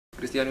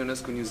Cristian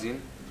Ionescu, New Zealand.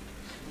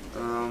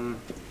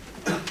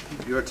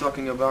 You are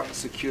talking about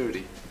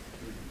security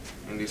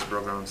in these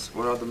programs.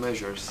 What are the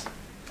measures?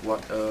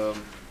 What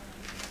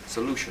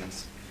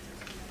solutions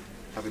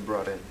have you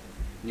brought in?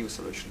 New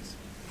solutions?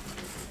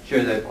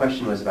 Sure, the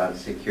question was about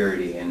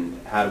security and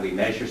how do we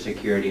measure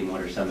security and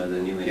what are some of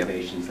the new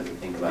innovations that we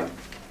think about.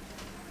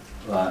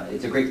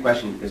 It's a great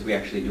question because we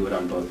actually do it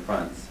on both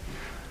fronts.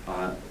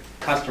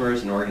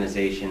 Customers and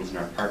organizations and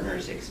our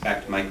partners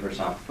expect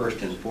Microsoft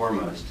first and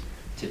foremost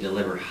to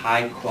deliver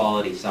high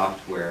quality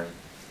software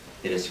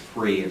that is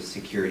free of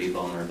security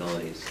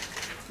vulnerabilities.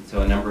 And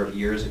so a number of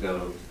years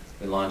ago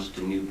we launched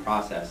a new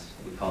process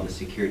we call the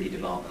security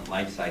development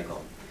lifecycle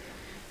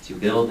to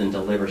build and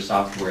deliver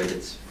software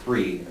that's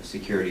free of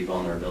security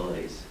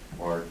vulnerabilities,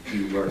 or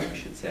fewer, I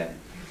should say.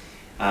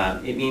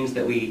 It means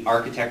that we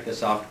architect the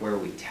software,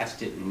 we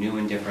test it in new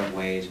and different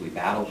ways, we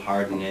battle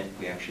harden it,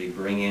 we actually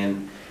bring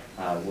in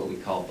what we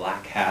call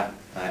black hat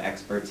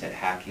experts at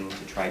hacking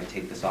to try to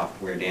take the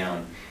software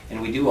down. And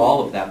we do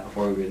all of that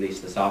before we release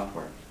the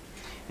software.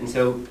 And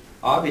so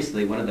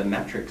obviously one of the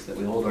metrics that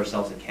we hold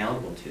ourselves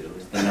accountable to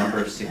is the number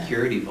of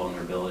security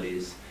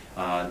vulnerabilities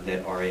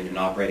that are in an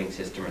operating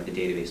system or the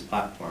database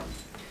platform.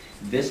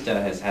 Vista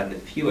has had the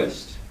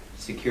fewest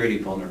security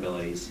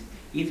vulnerabilities,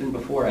 even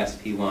before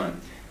SP1,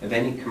 of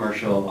any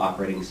commercial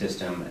operating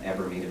system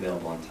ever made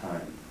available in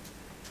time.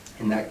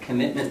 And that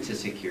commitment to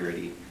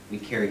security we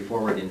carry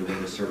forward into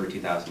Windows Server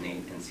 2008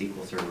 and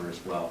SQL Server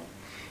as well.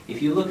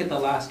 If you look at the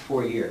last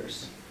 4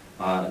 years,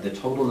 the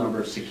total number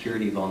of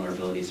security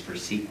vulnerabilities for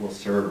SQL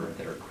Server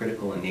that are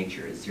critical in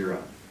nature is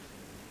 0.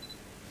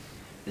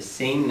 The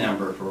same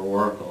number for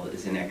Oracle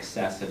is in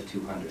excess of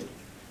 200.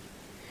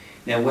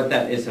 Now what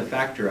that is a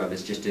factor of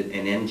is just an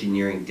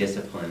engineering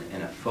discipline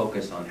and a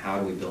focus on how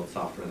do we build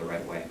software the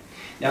right way.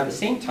 Now at the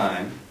same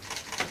time,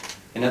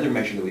 another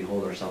measure that we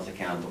hold ourselves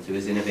accountable to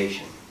is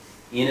innovation.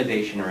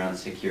 Innovation around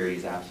security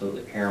is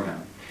absolutely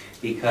paramount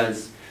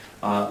because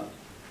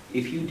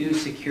if you do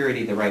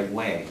security the right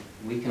way,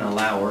 we can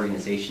allow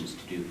organizations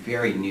to do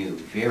very new,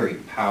 very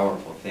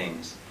powerful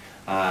things.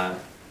 I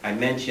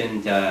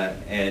mentioned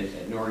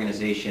an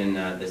organization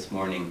this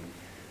morning,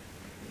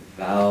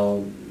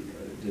 the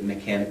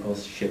mechanical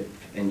ship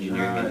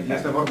engineering manufacturer.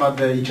 Este vorba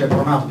de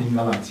Icepronat din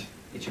Galați.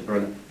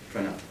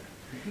 Icepronat.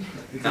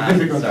 It's a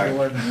difficult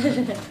word.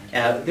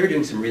 They're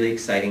doing some really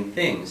exciting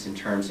things in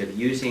terms of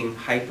using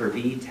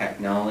Hyper-V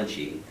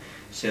technology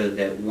so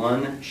that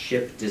one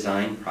ship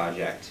design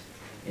project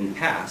in the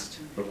past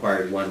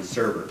required one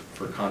server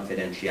for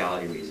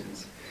confidentiality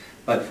reasons.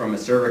 But from a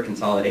server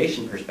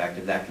consolidation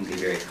perspective, that can be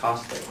very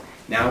costly.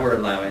 Now we're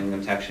allowing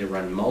them to actually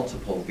run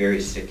multiple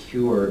very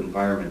secure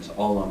environments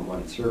all on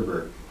one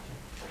server.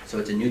 So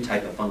it's a new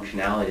type of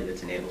functionality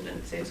that's enabled and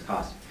it saves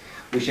cost.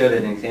 We showed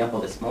an example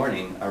this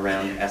morning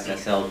around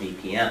SSL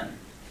VPN,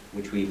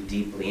 which we've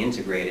deeply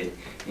integrated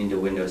into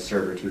Windows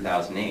Server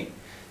 2008.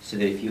 So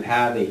that if you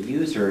have a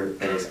user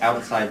that is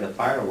outside the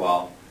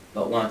firewall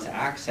but wants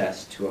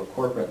access to a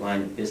corporate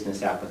line of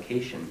business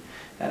application,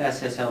 that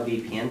SSL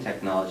VPN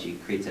technology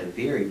creates a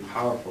very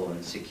powerful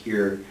and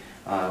secure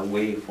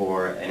way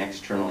for an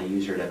external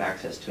user to have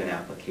access to an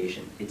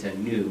application. It's a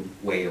new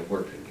way of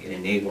working. It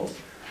enables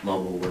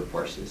mobile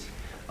workforces.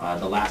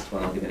 The last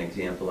one I'll give an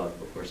example of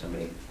before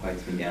somebody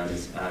quiets me down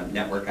is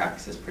network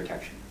access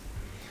protection.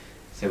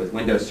 So with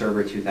Windows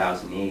Server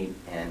 2008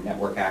 and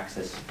network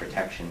access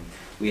protection,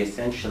 we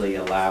essentially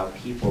allow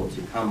people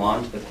to come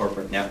onto the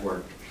corporate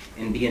network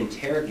and be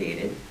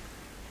interrogated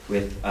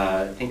with,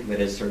 think of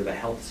it as sort of a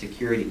health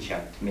security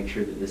check to make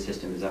sure that the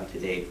system is up to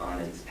date on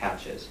its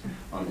patches,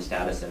 on the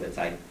status of its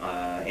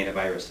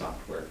antivirus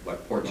software,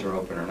 what ports are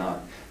open or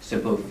not. So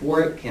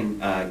before it can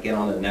get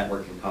onto the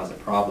network and cause a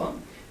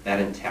problem, that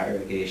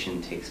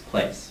interrogation takes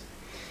place.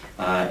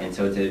 And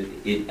so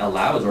it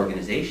allows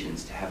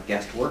organizations to have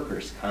guest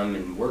workers come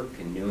and work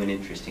in new and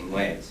interesting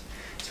ways.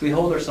 So we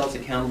hold ourselves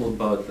accountable to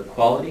both the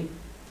quality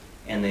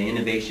and the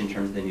innovation in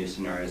terms of the new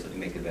scenarios that we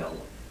make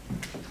available.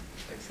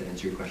 Does that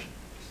answer your question?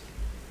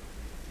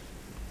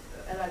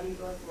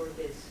 For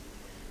this.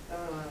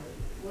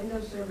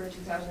 Windows Server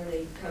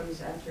 2008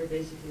 comes after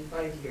basically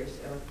 5 years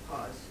of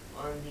pause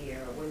on the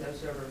Windows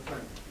Server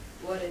front.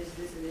 What is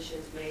this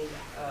edition's main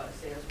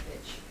sales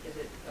pitch? Is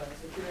it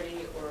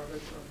security or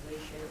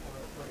virtualization or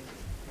what is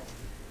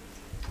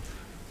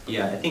it?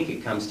 Yeah, I think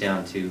it comes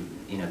down to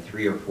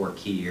 3 or 4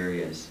 key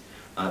areas.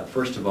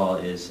 First of all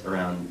is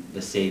around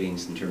the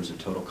savings in terms of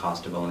total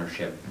cost of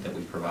ownership that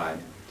we provide.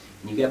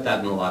 And you get that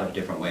in a lot of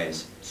different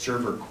ways.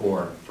 Server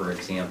core, for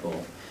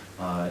example,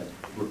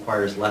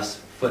 requires less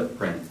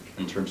footprint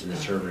in terms of the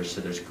servers, so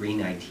there's green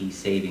IT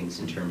savings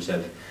in terms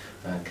of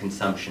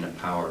consumption of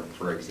power,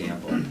 for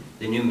example.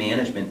 The new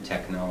management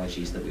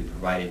technologies that we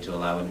provided to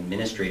allow an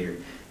administrator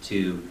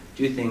to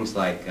do things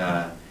like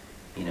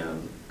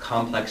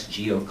complex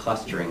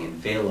geo-clustering and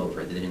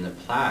failover that in the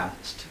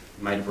past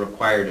might have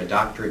required a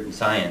doctorate in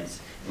science,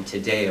 and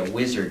today a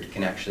wizard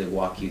can actually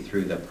walk you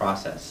through the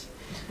process.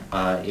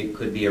 It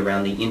could be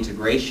around the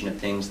integration of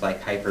things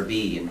like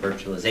Hyper-V and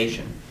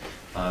virtualization,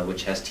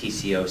 which has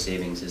TCO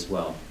savings as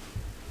well.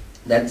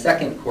 That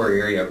second core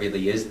area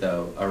really is,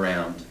 though,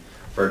 around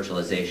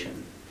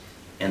virtualization.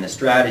 And the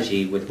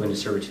strategy with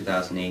Windows Server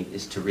 2008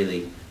 is to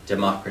really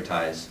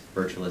democratize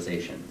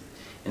virtualization.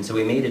 And so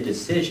we made a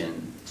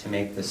decision to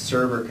make the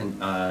server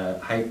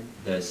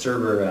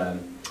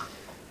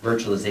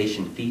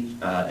virtualization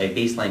a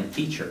baseline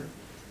feature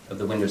of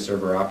the Windows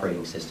Server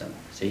operating system.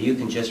 So you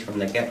can just from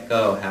the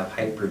get-go have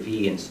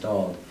Hyper-V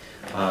installed,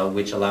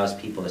 which allows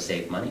people to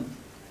save money,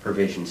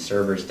 provision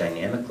servers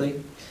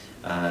dynamically,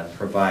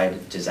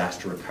 provide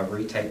disaster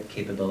recovery type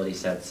capability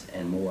sets,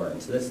 and more.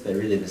 And so that's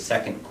really the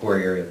second core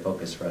area of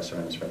focus for us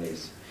around this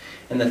release.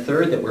 And the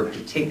third that we're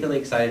particularly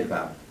excited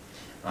about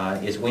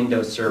is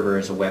Windows Server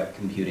as a web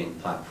computing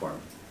platform.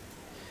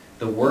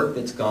 The work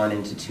that's gone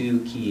into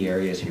two key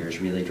areas here is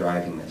really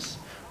driving this.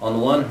 On the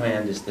one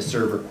hand is the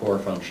server core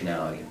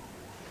functionality.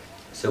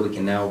 So we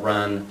can now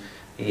run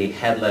a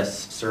headless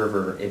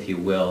server, if you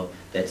will,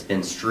 that's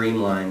been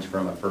streamlined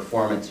from a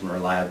performance and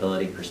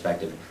reliability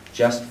perspective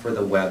just for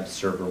the web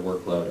server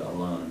workload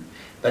alone.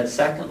 But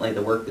secondly,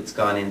 the work that's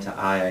gone into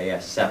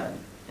IIS 7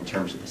 in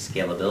terms of the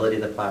scalability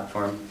of the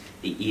platform,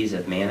 the ease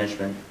of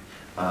management.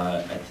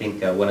 I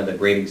think one of the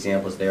great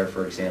examples there,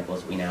 for example,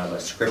 is we now have a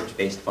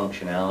script-based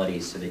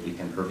functionality so that you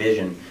can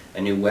provision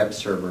a new web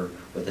server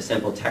with a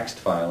simple text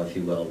file, if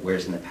you will,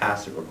 whereas in the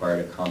past it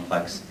required a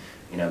complex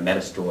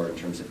metastore in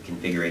terms of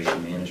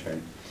configuration management.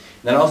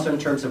 And then also in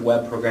terms of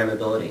web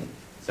programmability.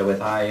 So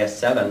with IIS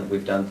 7,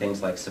 we've done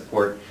things like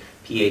support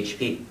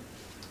PHP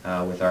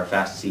with our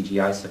fast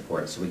CGI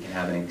support, so we can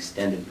have an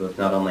extended both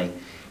not only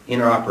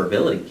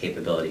interoperability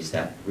capability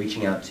set,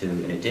 reaching out to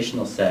an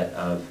additional set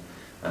of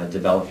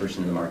developers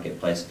in the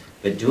marketplace,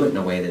 but do it in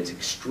a way that's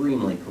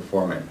extremely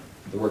performant.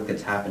 The work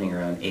that's happening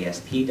around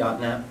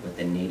ASP.NET with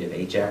the native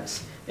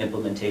AJAX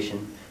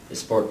implementation, the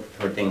support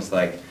for things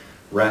like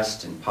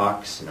REST and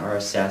POX and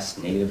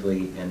RSS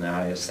natively in the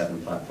IIS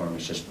 7 platform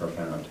is just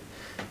profound.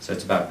 So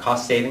it's about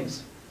cost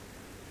savings,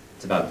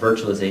 it's about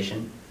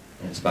virtualization,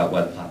 and it's about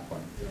web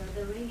platform.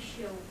 The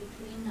ratio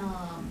between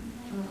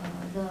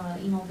the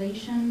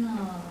innovation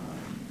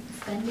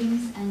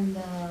spendings and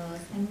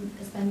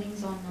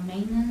spendings on the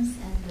maintenance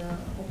and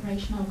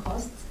operational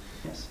costs?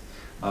 Yes.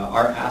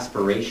 Our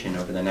aspiration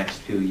over the next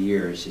few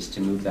years is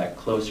to move that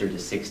closer to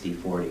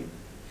 60-40.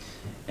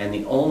 And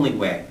the only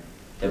way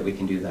that we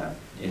can do that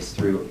is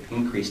through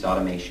increased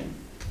automation,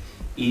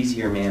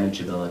 easier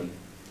manageability,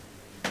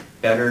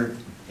 better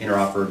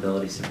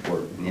interoperability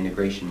support and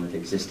integration with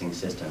existing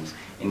systems,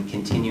 and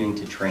continuing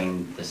to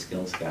train the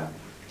skills gap.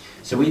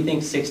 So we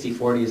think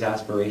 60-40 is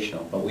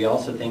aspirational, but we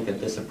also think that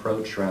this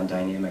approach around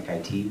dynamic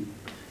IT,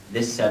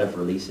 this set of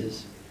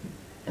releases,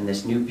 and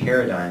this new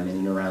paradigm in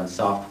and around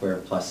software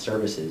plus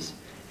services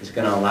is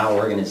going to allow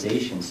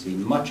organizations to be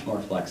much more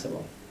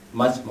flexible,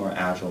 much more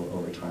agile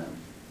over time.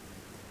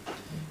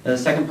 Now the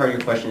second part of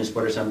your question is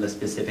what are some of the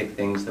specific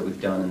things that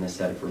we've done in this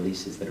set of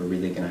releases that are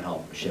really going to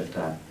help shift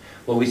that?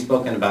 Well, we've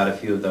spoken about a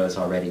few of those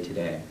already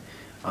today.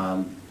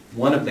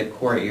 One of the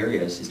core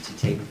areas is to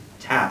take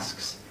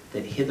tasks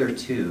that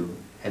hitherto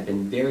had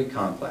been very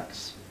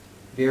complex,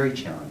 very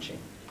challenging,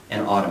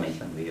 and automate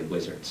them via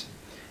wizards.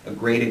 A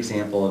great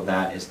example of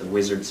that is the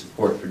wizard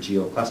support for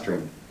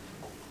geo-clustering,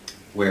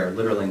 where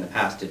literally in the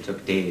past it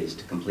took days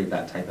to complete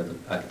that type of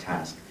a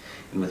task.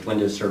 And with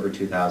Windows Server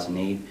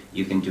 2008,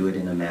 you can do it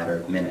in a matter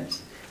of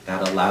minutes.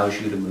 That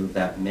allows you to move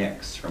that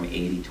mix from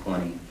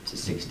 80-20 to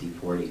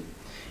 60-40.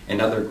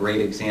 Another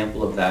great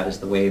example of that is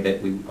the way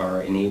that we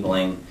are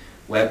enabling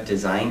web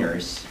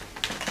designers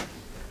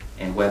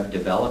and web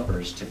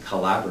developers to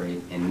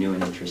collaborate in new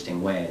and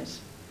interesting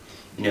ways.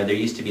 There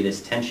used to be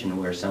this tension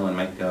where someone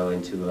might go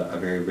into a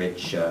very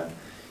rich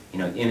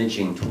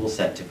imaging tool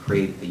set to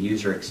create the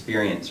user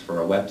experience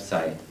for a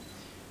website.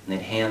 And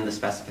they'd hand the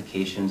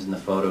specifications and the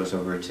photos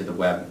over to the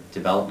web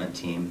development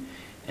team,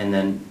 and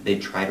then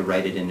they'd try to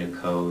write it into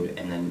code,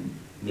 and then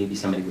maybe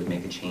somebody would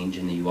make a change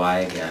in the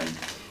UI again.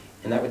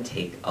 And that would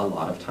take a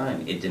lot of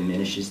time. It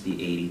diminishes the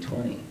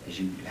 80-20 as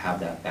you have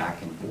that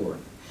back and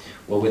forth.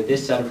 Well, with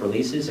this set of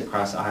releases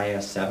across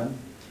IIS 7,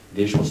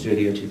 Visual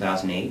Studio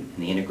 2008, and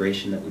the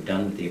integration that we've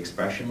done with the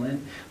Expression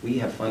Land, we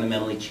have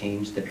fundamentally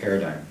changed the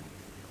paradigm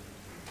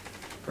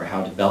for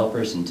how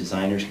developers and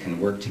designers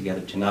can work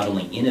together to not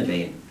only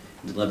innovate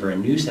and deliver a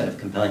new set of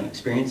compelling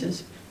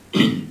experiences,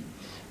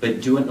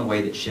 but do it in a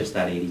way that shifts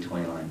that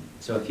 80-20 line.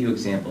 So a few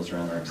examples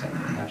around our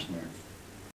excitement and passion there.